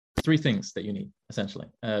three things that you need essentially.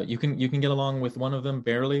 You can get along with one of them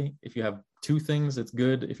barely. If you have two things, it's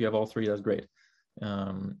good. If you have all three, that's great.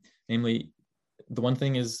 Namely, the one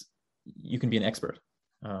thing is you can be an expert.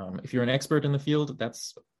 If you're an expert in the field,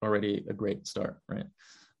 that's already a great start, right?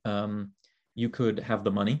 You could have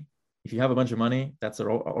the money. If you have a bunch of money, that's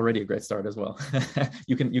already a great start as well.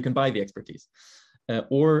 You can buy the expertise,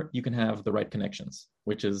 or you can have the right connections,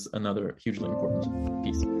 which is another hugely important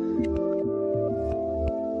piece.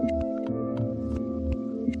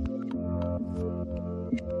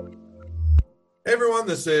 Hey everyone,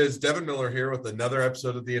 this is Devin Miller here with another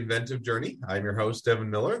episode of the Inventive Journey. I'm your host, Devin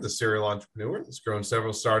Miller, the serial entrepreneur that's grown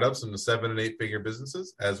several startups into 7- and 8-figure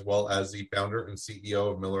businesses, as well as the founder and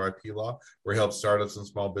CEO of Miller IP Law, where he helps startups and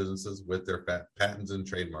small businesses with their patents and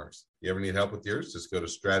trademarks. If you ever need help with yours, just go to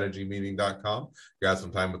strategymeeting.com, grab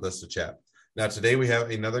some time with us to chat. Now, today we have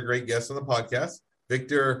another great guest on the podcast,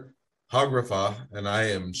 Victor Hogrefe, and I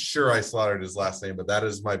am sure I slaughtered his last name, but that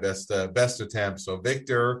is my best attempt. So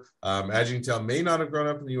Victor, as you can tell, may not have grown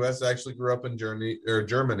up in the U.S., actually grew up in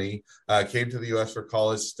Germany, came to the U.S. for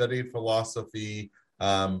college, studied philosophy,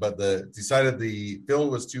 but decided the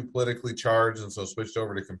field was too politically charged, and so switched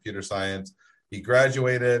over to computer science. He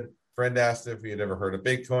graduated. Friend asked if he had ever heard of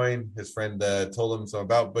Bitcoin. His friend told him some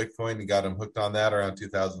about Bitcoin. He got him hooked on that around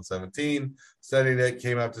 2017, studied it,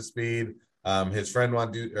 came up to speed. His friend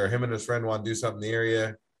him and his friend want to do something in the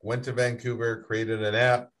area, went to Vancouver, created an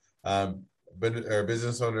app.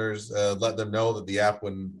 Business owners let them know that the app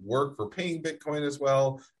wouldn't work for paying Bitcoin as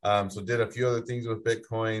well. So did a few other things with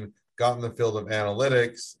Bitcoin, got in the field of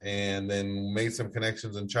analytics, and then made some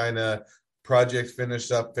connections in China. Project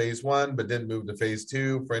finished up phase 1, but didn't move to phase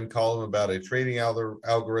 2. Friend called him about a trading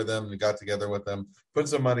algorithm and got together with them, put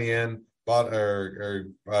some money in,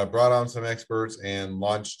 brought on some experts, and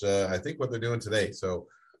launched, I think, what they're doing today. So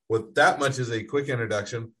with that much as a quick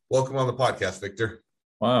introduction, welcome on the podcast, Victor.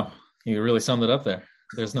 Wow, you really summed it up there.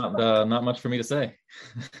 There's not much for me to say.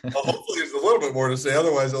 Well, hopefully there's a little bit more to say.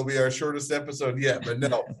 Otherwise, it'll be our shortest episode yet. But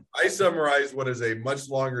no, I summarized what is a much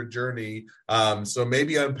longer journey. So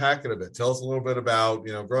maybe unpack it a bit. Tell us a little bit about,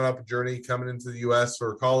 growing up journey, coming into the U.S.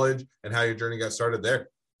 for college, and how your journey got started there.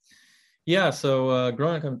 Yeah, so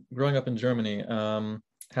growing up in Germany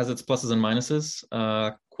has its pluses and minuses.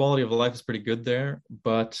 Quality of life is pretty good there,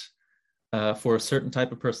 but for a certain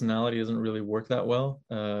type of personality, it doesn't really work that well,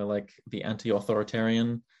 like the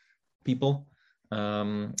anti-authoritarian people.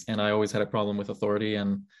 And I always had a problem with authority,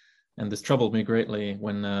 and this troubled me greatly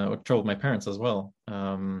when it troubled my parents as well,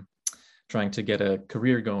 trying to get a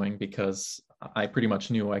career going, because I pretty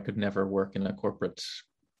much knew I could never work in a corporate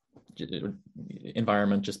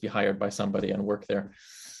environment, just be hired by somebody and work there.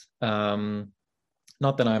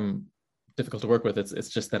 Not that I'm difficult to work with, it's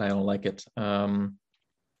just that I don't like it.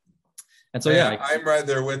 And so I'm right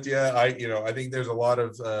there with you. I think there's a lot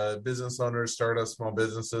of business owners, startups, small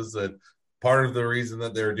businesses, that part of the reason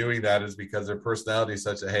that they're doing that is because their personality is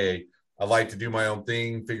such a, hey, I like to do my own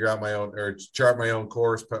thing, figure out my own, or chart my own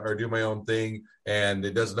course, or do my own thing. And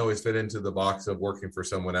it doesn't always fit into the box of working for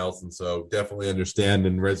someone else. And so definitely understand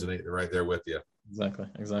and resonate right there with you.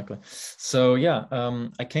 Exactly. So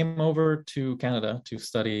I came over to Canada to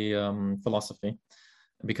study philosophy,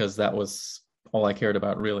 because that was all I cared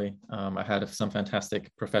about, really. I had some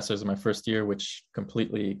fantastic professors in my first year, which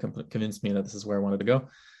completely convinced me that this is where I wanted to go.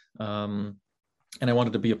 And I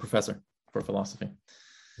wanted to be a professor for philosophy.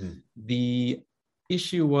 The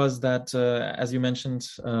issue was that, as you mentioned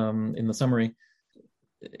in the summary,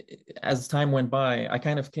 as time went by, I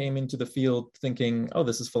kind of came into the field thinking, oh,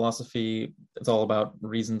 this is philosophy. It's all about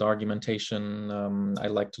reasoned argumentation. I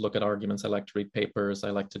like to look at arguments. I like to read papers. I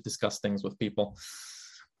like to discuss things with people.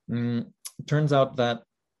 Turns out that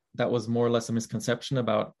was more or less a misconception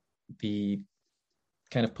about the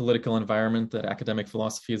kind of political environment that academic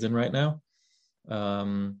philosophy is in right now.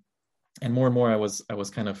 And more I was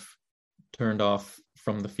kind of turned off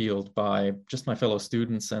from the field by just my fellow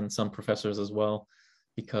students and some professors as well,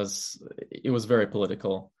 because it was very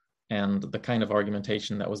political, and the kind of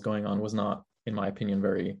argumentation that was going on was not, in my opinion,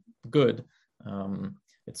 very good.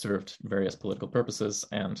 It served various political purposes,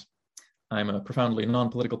 and I'm a profoundly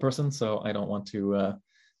non-political person, so I don't want to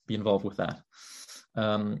be involved with that.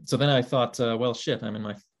 So then I thought, well, shit, I'm in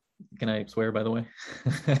my... Can I swear, by the way?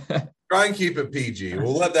 Try and keep it PG.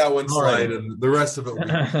 We'll let that one slide, right, and the rest of it will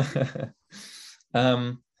be...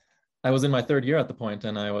 I was in my third year at the point,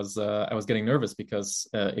 and I was getting nervous, because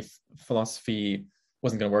if philosophy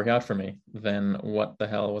wasn't going to work out for me, then what the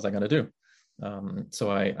hell was I going to do?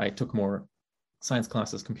 So I took more science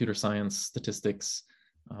classes, computer science, statistics,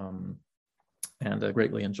 and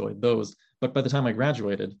greatly enjoyed those. But by the time I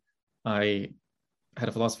graduated, I had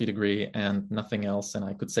a philosophy degree and nothing else, and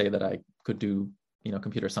I could say that I could do,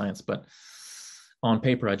 computer science, but on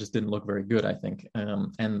paper I just didn't look very good, I think.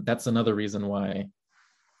 And that's another reason why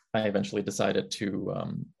I eventually decided to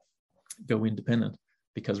go independent,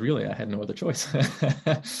 because really I had no other choice.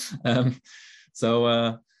 um,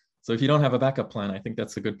 so if you don't have a backup plan, I think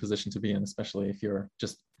that's a good position to be in, especially if you're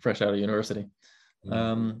just fresh out of university.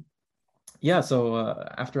 So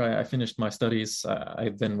after I finished my studies,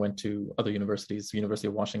 I then went to other universities, University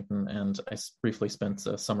of Washington, and I briefly spent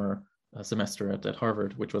a semester at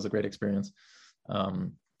Harvard, which was a great experience.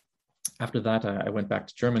 After that, I went back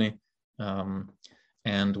to Germany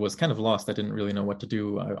and was kind of lost. I didn't really know what to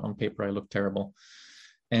do. On paper, I looked terrible.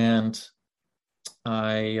 And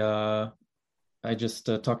I just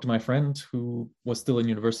talked to my friend who was still in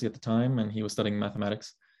university at the time, and he was studying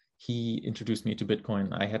mathematics. He introduced me to Bitcoin.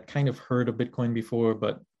 I had kind of heard of Bitcoin before,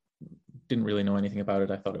 but didn't really know anything about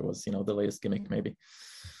it. I thought it was, the latest gimmick, maybe.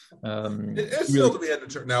 It's still to be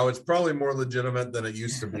undetermined now. It's probably more legitimate than it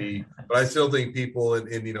used to be, but I still think people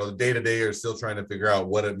in the day to day are still trying to figure out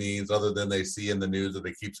what it means, other than they see in the news that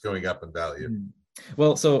it keeps going up in value.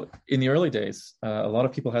 Well, so in the early days, a lot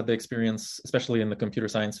of people had the experience, especially in the computer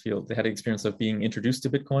science field, they had the experience of being introduced to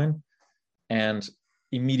Bitcoin and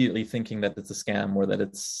immediately thinking that it's a scam, or that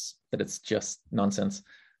it's just nonsense.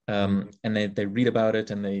 And they read about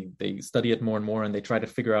it, and they study it more and more, and they try to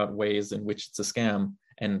figure out ways in which it's a scam.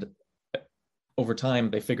 And over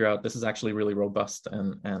time, they figure out this is actually really robust,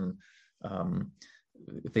 and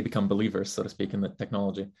they become believers, so to speak, in the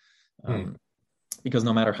technology. Because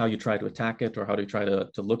no matter how you try to attack it or how you try to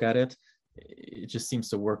look at it, it just seems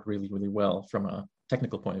to work really, really well from a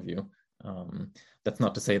technical point of view. That's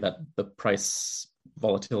not to say that the price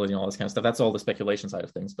volatility and all this kind of stuff, that's all the speculation side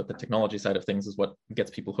of things, but the technology side of things is what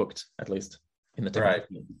gets people hooked, at least in the technology.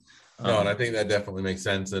 Right. No, and I think that definitely makes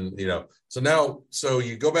sense. And so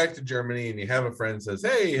you go back to Germany and you have a friend says,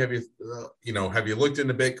 "Hey, have you looked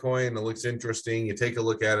into Bitcoin? It looks interesting." You take a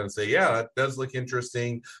look at it and say, "Yeah, that does look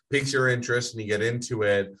interesting." Piques your interest, and you get into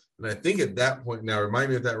it. And I think at that point, now remind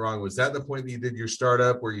me if that wrong, was that the point that you did your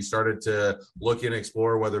startup, where you started to look and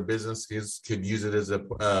explore whether businesses could use it as a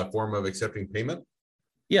form of accepting payment?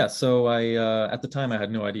 Yeah. So I at the time I had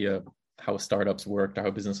no idea how startups worked or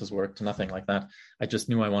how businesses worked, nothing like that. I just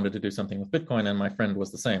knew I wanted to do something with Bitcoin, and my friend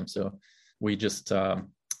was the same. So we just,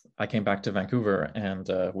 I came back to Vancouver, and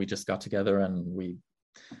we just got together and we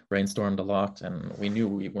brainstormed a lot, and we knew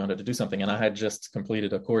we wanted to do something. And I had just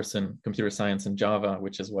completed a course in computer science in Java,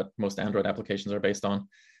 which is what most Android applications are based on.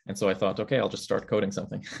 And so I thought, okay, I'll just start coding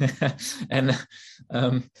something. And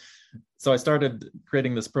so I started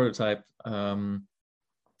creating this prototype, and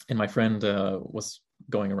my friend was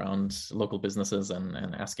going around local businesses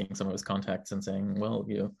and asking some of his contacts and saying, well,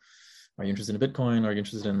 are you interested in Bitcoin? Are you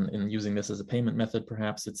interested in using this as a payment method?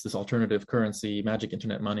 Perhaps it's this alternative currency, magic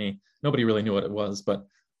internet money. Nobody really knew what it was, but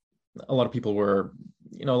a lot of people were,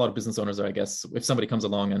 a lot of business owners are, I guess, if somebody comes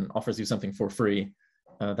along and offers you something for free,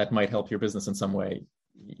 that might help your business in some way,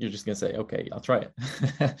 you're just going to say, okay, I'll try it.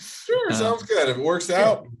 Sure, sounds good. If it works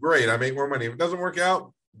out, great, I make more money. If it doesn't work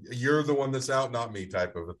out, you're the one that's out, not me,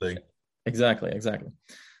 type of a thing. Exactly.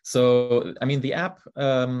 So, I mean, the app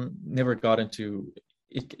never got into,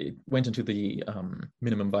 it went into the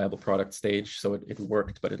minimum viable product stage. So it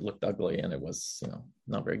worked, but it looked ugly, and it was,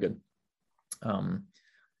 not very good. Right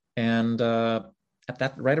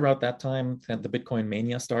about that time, the Bitcoin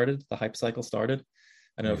mania started, the hype cycle started.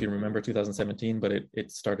 I don't know if you remember 2017, but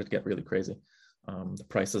it started to get really crazy. The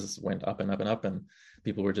prices went up and up and up, and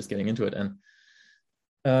people were just getting into it.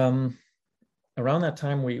 And around that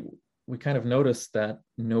time, we kind of noticed that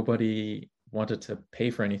nobody wanted to pay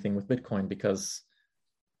for anything with Bitcoin, because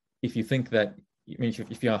if you think that,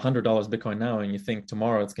 if you're $100 Bitcoin now and you think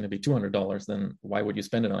tomorrow it's going to be $200, then why would you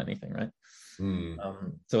spend it on anything, right?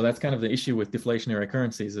 So that's kind of the issue with deflationary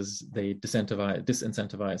currencies, is they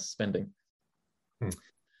disincentivize spending.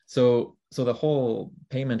 So the whole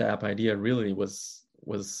payment app idea really was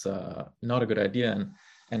not a good idea,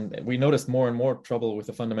 and we noticed more and more trouble with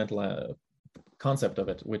the fundamental concept of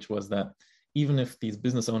it, which was that even if these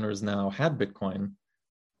business owners now had Bitcoin,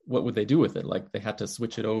 what would they do with it? Like, they had to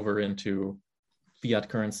switch it over into fiat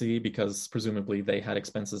currency, because presumably they had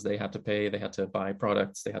expenses they had to pay, they had to buy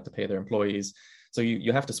products, they had to pay their employees. So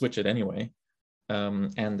you have to switch it anyway.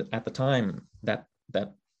 And at the time, that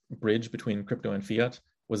bridge between crypto and fiat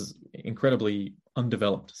was incredibly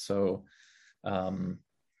undeveloped. So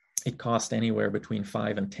it cost anywhere between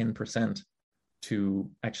 5 and 10% to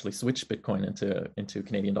actually switch Bitcoin into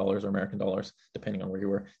Canadian dollars or American dollars, depending on where you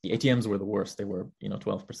were. The ATMs were the worst. They were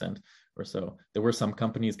 12% or so. There were some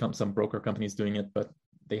companies, some broker companies doing it, but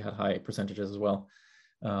they had high percentages as well.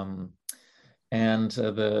 And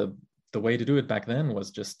the way to do it back then was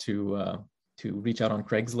just to reach out on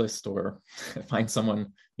Craigslist or find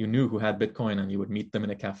someone you knew who had Bitcoin, and you would meet them in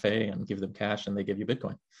a cafe and give them cash, and they give you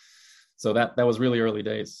Bitcoin. So that was really early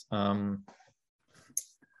days.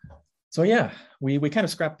 So yeah, we kind of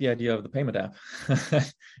scrapped the idea of the payment app.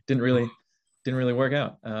 didn't really work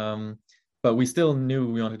out. But we still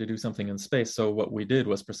knew we wanted to do something in space. So what we did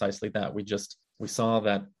was precisely that. We saw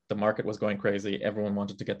that the market was going crazy. Everyone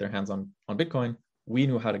wanted to get their hands on Bitcoin. We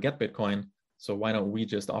knew how to get Bitcoin. So why don't we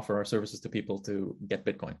just offer our services to people to get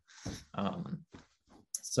Bitcoin?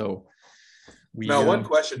 So we now one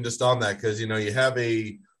question just on that, because you have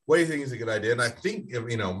a what do you think is a good idea? And I think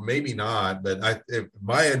maybe not, but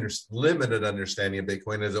my limited understanding of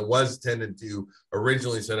Bitcoin is it was tended to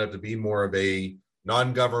originally set up to be more of a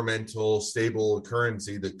non-governmental stable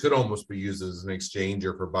currency that could almost be used as an exchange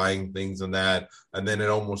or for buying things and that, and then it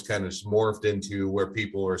almost kind of morphed into where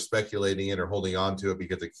people are speculating it or holding on to it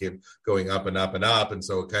because it kept going up and up and up, and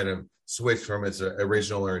so it kind of switched from its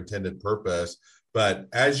original or intended purpose. But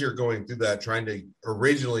as you're going through that, trying to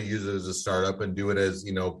originally use it as a startup and do it as,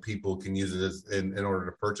 people can use it as in order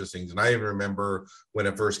to purchase things. And I even remember when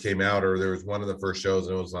it first came out, or there was one of the first shows,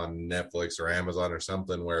 and it was on Netflix or Amazon or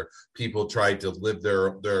something, where people tried to live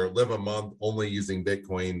live a month only using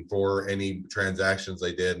Bitcoin for any transactions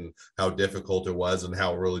they did, and how difficult it was and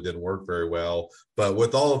how it really didn't work very well. But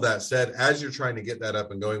with all of that said, as you're trying to get that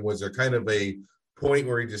up and going, was there kind of a point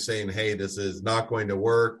where you're just saying, hey, this is not going to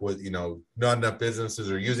work with, not enough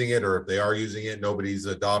businesses are using it, or if they are using it, nobody's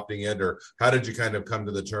adopting it? Or how did you kind of come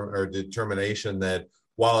to the determination that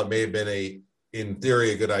while it may have been in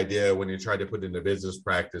theory, a good idea, when you tried to put it into business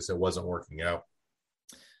practice, it wasn't working out?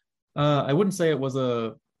 I wouldn't say it was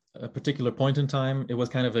a particular point in time. It was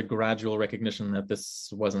kind of a gradual recognition that this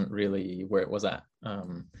wasn't really where it was at.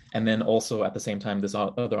 And then also at the same time, this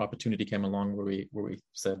other opportunity came along where we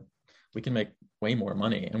said, we can make way more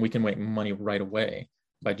money, and we can make money right away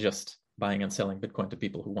by just buying and selling Bitcoin to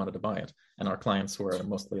people who wanted to buy it. And our clients were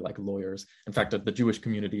mostly like lawyers. In fact, the Jewish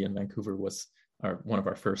community in Vancouver was one of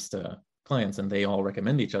our first clients, and they all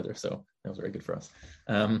recommend each other. So that was very good for us.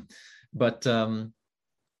 To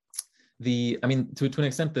an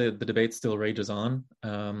extent, the debate still rages on.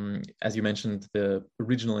 As you mentioned, the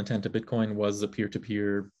original intent of Bitcoin was a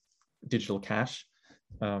peer-to-peer digital cash.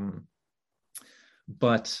 But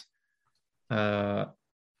the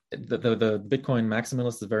Bitcoin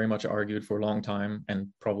maximalists very much argued for a long time, and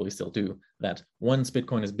probably still do, that once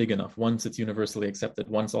Bitcoin is big enough, once it's universally accepted,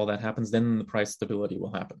 once all that happens, then the price stability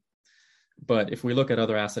will happen. But if we look at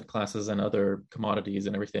other asset classes and other commodities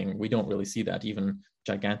and everything, we don't really see that. Even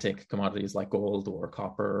gigantic commodities like gold or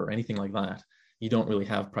copper or anything like that, you don't really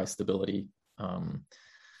have price stability.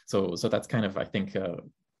 So that's kind of, I think,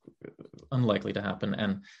 unlikely to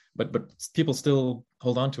happen. But people still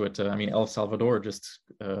hold on to it. El Salvador just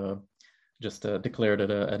declared it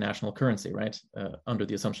a national currency, right? Under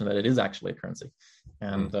the assumption that it is actually a currency.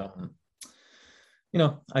 And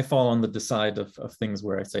I fall on the side of things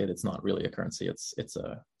where I say that it's not really a currency. It's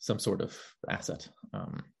some sort of asset.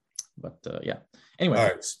 Yeah. Anyway. All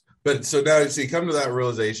right. But so now, so you come to that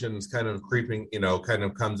realization, it's kind of creeping, kind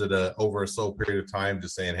of comes at over a slow period of time,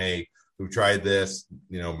 just saying, hey, we've tried this,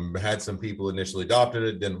 had some people initially adopted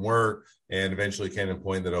it, didn't work, and eventually came to a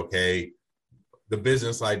point that, okay, the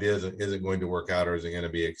business idea isn't going to work out, or isn't going to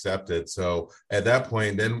be accepted. So at that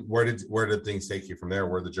point, then where did things take you from there?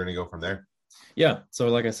 Where did the journey go from there? Yeah. So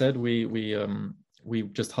like I said, we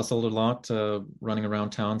just hustled a lot, running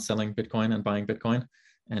around town, selling Bitcoin and buying Bitcoin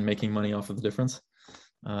and making money off of the difference.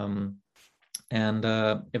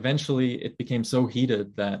 Eventually it became so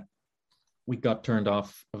heated that we got turned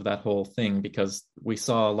off of that whole thing, because we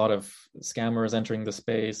saw a lot of scammers entering the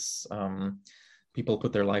space. People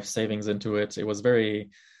put their life savings into it.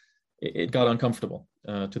 It got uncomfortable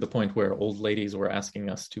to the point where old ladies were asking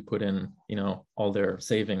us to put in, all their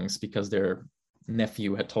savings because their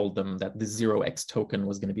nephew had told them that the 0x token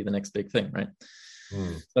was going to be the next big thing, right?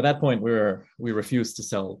 So at that point, we refused to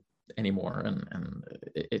sell anymore, and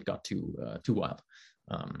it got too wild.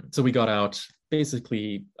 So we got out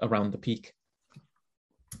basically around the peak,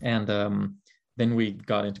 and then we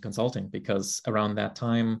got into consulting, because around that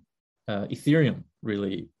time, Ethereum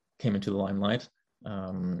really came into the limelight.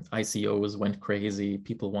 ICOs went crazy.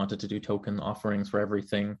 People wanted to do token offerings for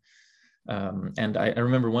everything. And I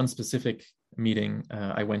remember one specific meeting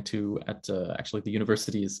I went to at actually the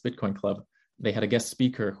university's Bitcoin club. They had a guest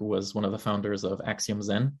speaker who was one of the founders of Axiom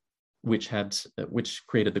Zen, which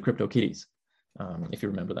created the CryptoKitties, if you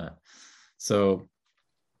remember that. So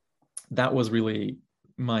that was really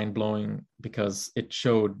mind-blowing because it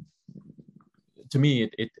showed, to me,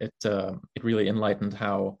 it really enlightened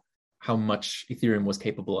how much Ethereum was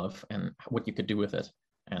capable of and what you could do with it,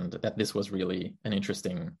 and that this was really an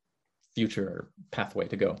interesting future pathway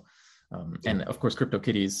to go. And of course,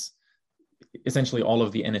 CryptoKitties, essentially all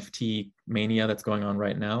of the NFT mania that's going on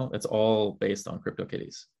right now, it's all based on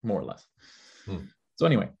CryptoKitties, more or less. So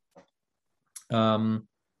anyway,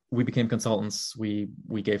 we became consultants. We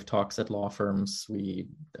gave talks at law firms. We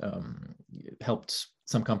helped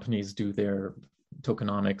some companies do their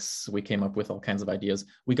tokenomics. We came up with all kinds of ideas.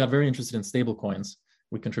 We got very interested in stablecoins.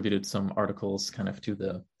 We contributed some articles kind of to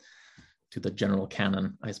the general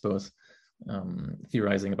canon, I suppose,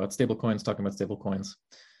 theorizing about stablecoins, talking about stablecoins.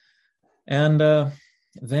 And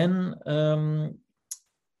then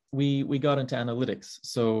we got into analytics.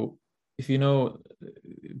 So if you know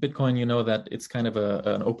Bitcoin, you know that it's kind of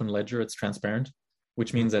an open ledger. It's transparent,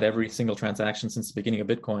 which means that every single transaction since the beginning of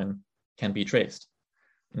Bitcoin can be traced.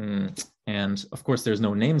 And of course, there's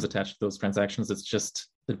no names attached to those transactions. It's just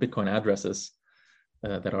the Bitcoin addresses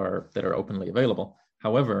that are openly available.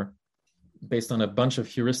 However, based on a bunch of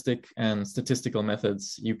heuristic and statistical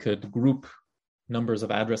methods, you could group numbers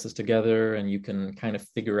of addresses together, and you can kind of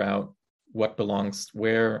figure out what belongs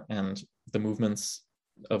where and the movements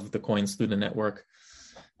of the coins through the network.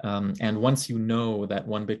 And once you know that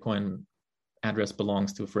one Bitcoin address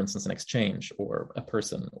belongs to, for instance, an exchange or a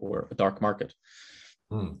person or a dark market,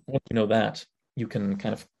 once you know that, you can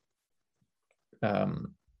kind of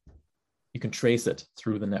you can trace it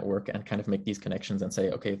through the network and kind of make these connections and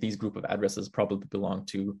say, okay, these group of addresses probably belong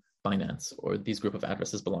to Binance, or these group of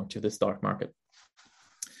addresses belong to this dark market.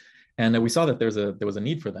 And we saw that there was a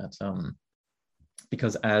need for that,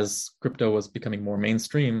 because as crypto was becoming more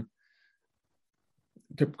mainstream,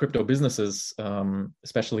 crypto businesses,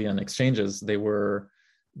 especially on exchanges, they were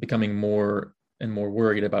becoming more and more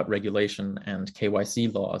worried about regulation and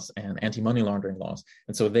KYC laws and anti-money laundering laws.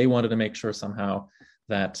 And so they wanted to make sure somehow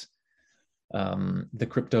that the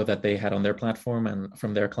crypto that they had on their platform and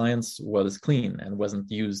from their clients was clean and wasn't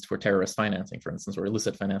used for terrorist financing, for instance, or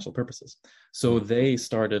illicit financial purposes. So they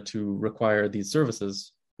started to require these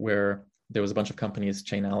services where there was a bunch of companies.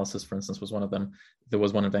 Chainalysis, for instance, was one of them. There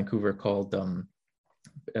was one in Vancouver called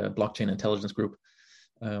Blockchain Intelligence Group.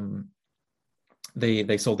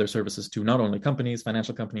 They sold their services to not only companies,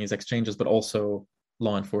 financial companies, exchanges, but also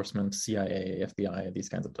law enforcement, CIA, FBI, these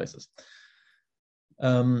kinds of places.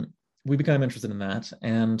 We became interested in that,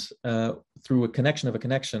 and through a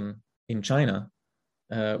connection in China,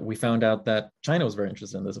 we found out that China was very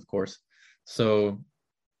interested in this, of course. So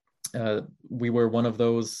we were one of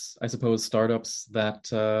those, I suppose, startups that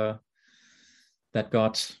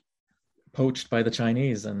got poached by the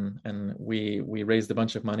Chinese, and we raised a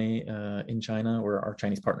bunch of money in China, or our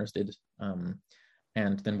Chinese partners did,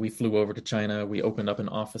 and then we flew over to China. We opened up an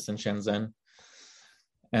office in Shenzhen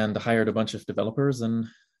and hired a bunch of developers and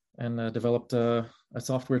developed a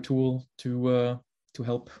software tool to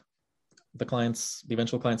help the clients, the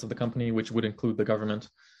eventual clients of the company, which would include the government,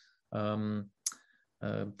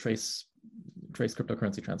 trace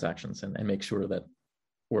cryptocurrency transactions and make sure that,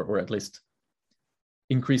 or at least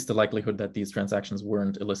increase the likelihood that these transactions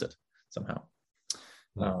weren't illicit somehow.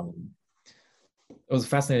 It was a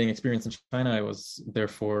fascinating experience in China. I was there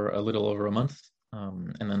for a little over a month.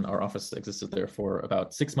 And then our office existed there for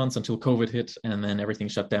about 6 months until COVID hit, and then everything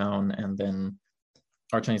shut down. And then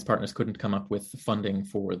our Chinese partners couldn't come up with funding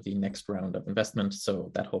for the next round of investment.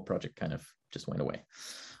 So that whole project kind of just went away,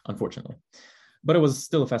 unfortunately. But it was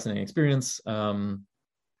still a fascinating experience. The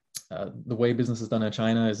way business is done in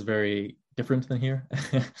China is very different than here.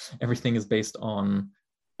 Everything is based on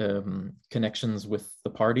connections with the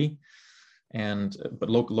party, but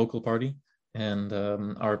local party. And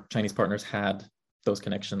our Chinese partners had those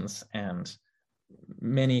connections, and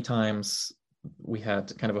many times we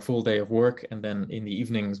had kind of a full day of work, and then in the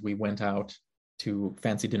evenings we went out to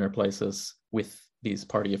fancy dinner places with these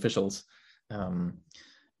party officials,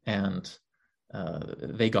 and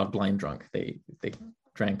they got blind drunk. They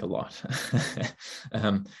drank a lot.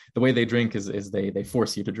 The way they drink is they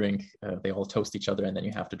force you to drink. They all toast each other, and then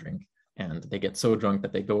you have to drink, and they get so drunk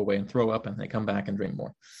that they go away and throw up, and they come back and drink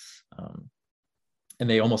more. And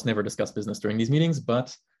they almost never discuss business during these meetings,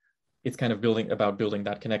 but it's kind of building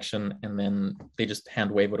that connection, and then they just hand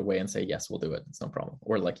wave it away and say, yes, we'll do it. It's no problem.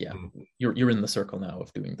 Or like, yeah, you're in the circle now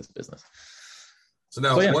of doing this business. So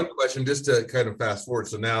now So yeah. one question, just to kind of fast forward.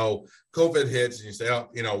 So now COVID hits and you say, oh,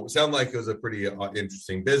 it sounded like it was a pretty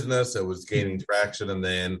interesting business. It was gaining traction. And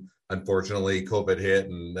then unfortunately COVID hit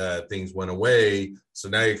and things went away. So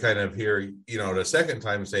now you're kind of here, the second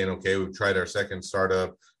time saying, okay, we've tried our second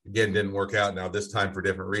startup. Again, didn't work out. Now this time for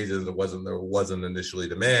different reasons. There wasn't initially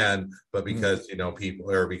demand, but because, people,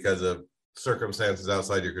 or because of circumstances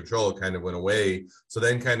outside your control, it kind of went away. So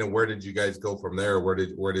then kind of where did you guys go from there? Where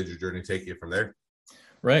did your journey take you from there?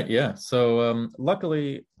 Right. Yeah. So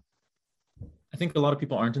luckily, I think a lot of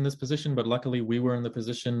people aren't in this position, but luckily we were in the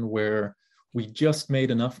position where we just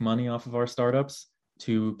made enough money off of our startups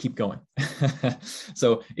to keep going.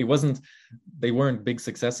 So they weren't big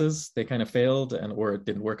successes. They kind of failed or it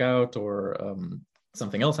didn't work out or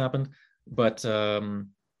something else happened, but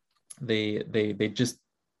they just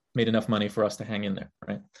made enough money for us to hang in there.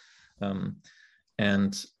 Right.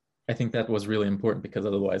 And I think that was really important because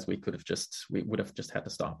otherwise we would have just had to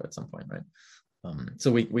stop at some point, right?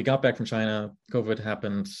 So we got back from China, COVID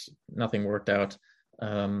happened, nothing worked out.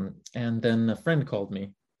 And then a friend called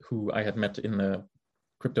me who I had met in the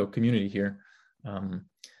crypto community here.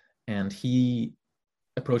 And he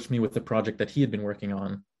approached me with a project that he had been working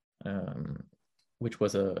on, which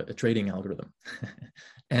was a trading algorithm.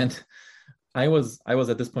 And I was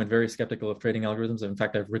at this point very skeptical of trading algorithms. In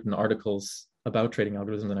fact, I've written articles about trading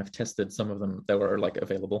algorithms and I've tested some of them that were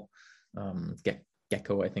available.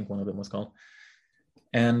 Gecko, I think one of them was called.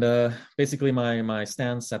 And basically my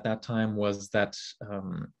stance at that time was that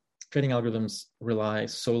trading algorithms rely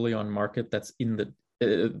solely on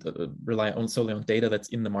solely on data that's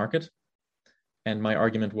in the market. And my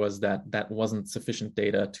argument was that wasn't sufficient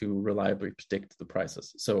data to reliably predict the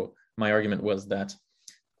prices. So my argument was that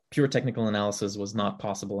pure technical analysis was not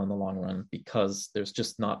possible in the long run because there's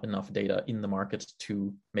just not enough data in the market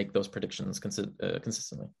to make those predictions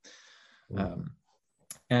consistently.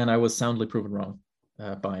 And I was soundly proven wrong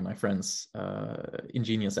by my friend's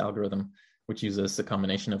ingenious algorithm, which uses a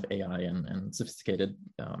combination of AI and sophisticated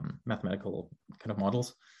mathematical kind of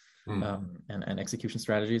models and execution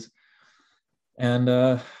strategies. And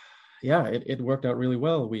it worked out really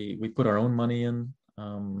well. We put our own money in,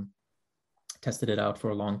 tested it out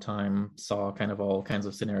for a long time, saw kind of all kinds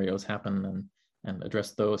of scenarios happen and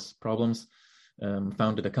addressed those problems,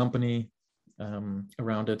 founded a company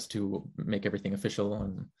around it to make everything official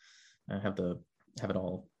and have it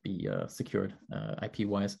all be secured IP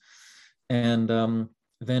wise. And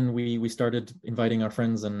then we started inviting our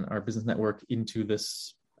friends and our business network into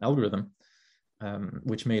this algorithm,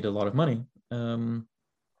 which made a lot of money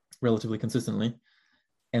relatively consistently.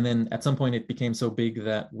 And then at some point it became so big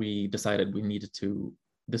that we decided we needed to,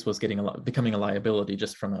 this was becoming a liability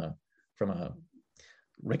just from a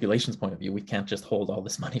regulations point of view. We can't just hold all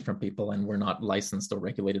this money from people, and we're not licensed or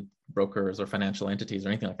regulated brokers or financial entities or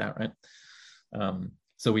anything like that, right?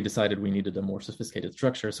 So we decided we needed a more sophisticated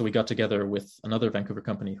structure. So we got together with another Vancouver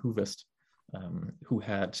company, Hogrefe, who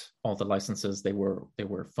had all the licenses. They were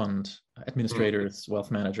fund administrators, wealth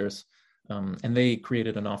managers, and they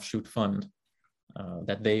created an offshoot fund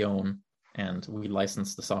that they own, and we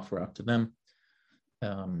licensed the software out to them.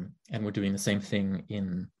 And we're doing the same thing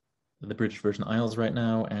in the British Virgin Isles right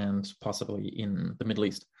now, and possibly in the Middle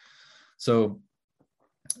East. So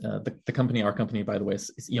the company, our company, by the way,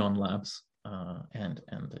 is Eon Labs, and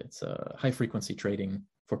it's a high frequency trading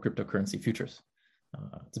for cryptocurrency futures.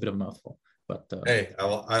 It's a bit of a mouthful, but hey,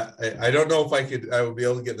 I don't know if I would be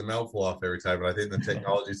able to get the mouthful off every time, but I think the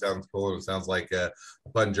technology sounds cool and it sounds like a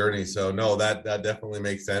fun journey. So no, that definitely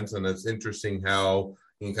makes sense, and it's interesting how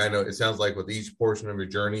you it sounds like with each portion of your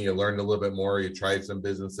journey, you learned a little bit more. You tried some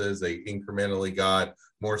businesses, they incrementally got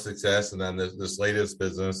more success, and then this latest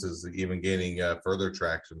business is even gaining further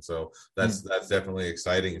traction. So that's definitely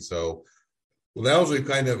exciting. So well, now as we've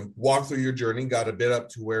kind of walked through your journey, got a bit up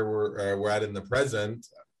to where we're at in the present,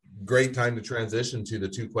 great time to transition to the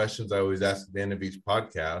two questions I always ask at the end of each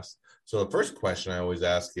podcast. So the first question I always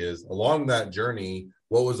ask is, along that journey,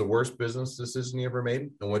 what was the worst business decision you ever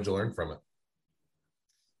made, and what did you learn from it?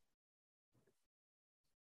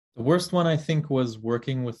 The worst one, I think, was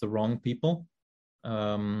working with the wrong people.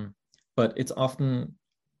 But it's often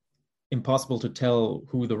impossible to tell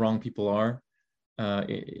who the wrong people are.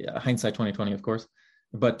 Hindsight 2020, of course.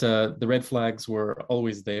 But the red flags were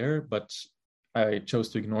always there, but I chose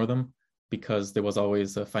to ignore them because there was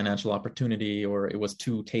always a financial opportunity, or it was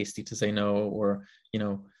too tasty to say no, or,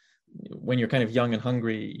 when you're kind of young and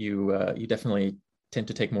hungry, you definitely tend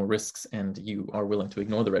to take more risks, and you are willing to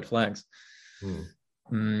ignore the red flags.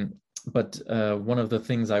 But one of the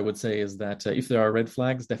things I would say is that if there are red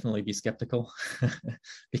flags, definitely be skeptical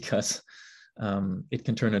because it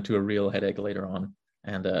can turn into a real headache later on.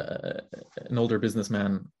 and an older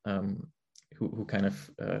businessman who kind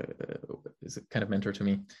of is a kind of mentor to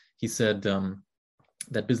me. He said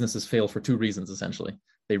that businesses fail for two reasons, essentially.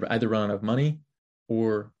 They either run out of money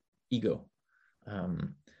or ego.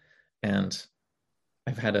 And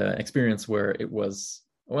I've had an experience where it was,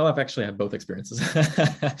 well, I've actually had both experiences,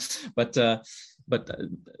 but the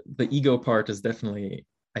ego part is definitely,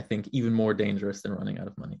 I think, even more dangerous than running out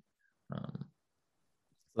of money.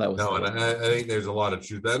 And I think there's a lot of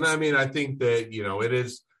truth. And I mean, I think that,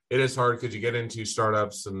 it is hard because you get into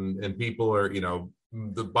startups and people are,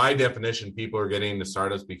 by definition, people are getting into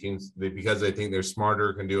startups because they think they're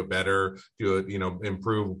smarter, can do it better,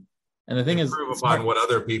 improve. And the thing is, upon what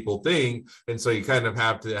other people think. And so you kind of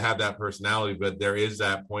have to have that personality, but there is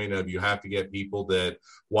that point of you have to get people that,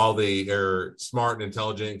 while they are smart and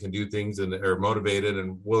intelligent and can do things and are motivated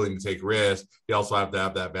and willing to take risks, you also have to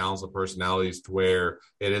have that balance of personalities to where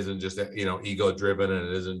it isn't just, ego driven, and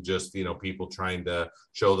it isn't just, people trying to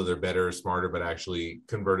show that they're better or smarter, but actually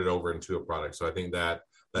convert it over into a product. So I think that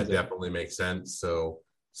exactly. Definitely makes sense. So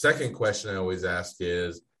second question I always ask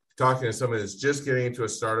is, talking to somebody that's just getting into a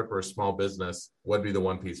startup or a small business, what'd be the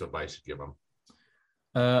one piece of advice you'd give them?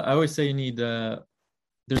 I always say you need,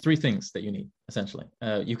 there's three things that you need, essentially.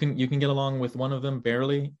 You can get along with one of them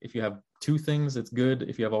barely. If you have two things, it's good.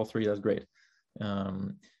 If you have all three, that's great.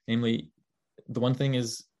 Namely, the one thing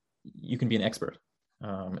is you can be an expert.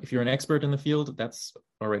 If you're an expert in the field, that's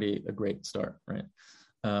already a great start, right?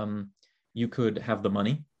 You could have the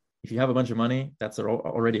money. If you have a bunch of money, that's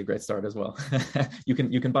already a great start as well. You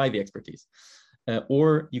can buy the expertise,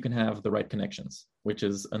 or you can have the right connections, which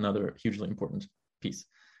is another hugely important piece.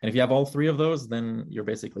 And if you have all three of those, then you're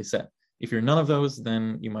basically set. If you're none of those,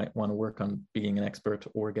 then you might want to work on being an expert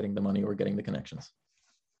or getting the money or getting the connections.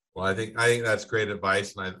 Well, I think that's great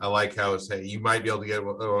advice, and I like how it's, hey, you might be able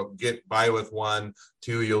to get by with one,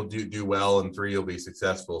 two, you'll do well, and three, you'll be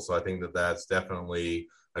successful. So I think that's definitely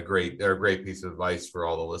a great piece of advice for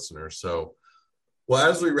all the listeners. So, well,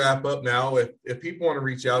 as we wrap up now, if people want to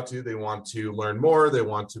reach out to you, they want to learn more, they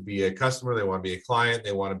want to be a customer, they want to be a client,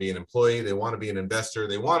 they want to be an employee, they want to be an investor,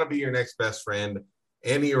 they want to be your next best friend,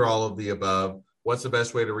 any or all of the above, what's the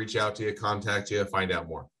best way to reach out to you, contact you, find out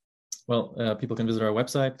more? Well, people can visit our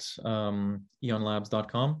website,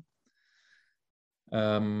 eonlabs.com,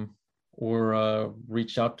 or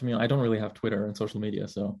reach out to me. I don't really have Twitter and social media,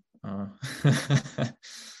 so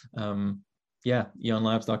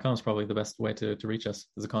eonlabs.com is probably the best way to reach us.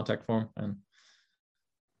 There's a contact form. And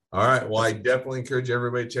all right, well, I definitely encourage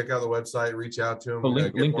everybody to check out the website, reach out to them.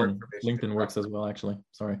 LinkedIn works as well, actually.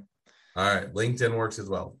 Sorry. All right, LinkedIn works as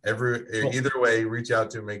well. Either way, reach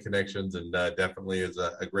out to them, make connections, and definitely is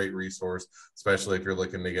a great resource, especially if you're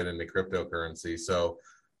looking to get into cryptocurrency. So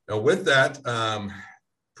with that,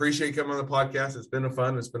 appreciate you coming on the podcast. It's been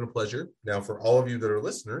it's been a pleasure. Now, for all of you that are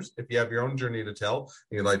listeners, if you have your own journey to tell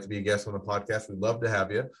and you'd like to be a guest on the podcast, we'd love to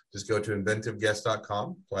have you. Just go to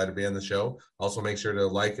inventiveguest.com, apply to be on the show. Also, make sure to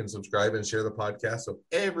like and subscribe and share the podcast so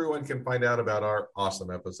everyone can find out about our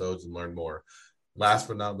awesome episodes and learn more. Last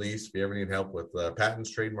but not least, if you ever need help with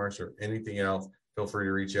patents, trademarks, or anything else, feel free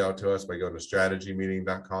to reach out to us by going to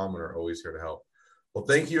strategymeeting.com, and we're always here to help. Well,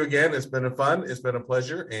 thank you again. It's been fun. It's been a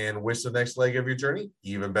pleasure, and wish the next leg of your journey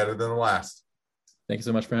even better than the last. Thank you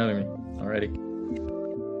so much for having me. Alrighty.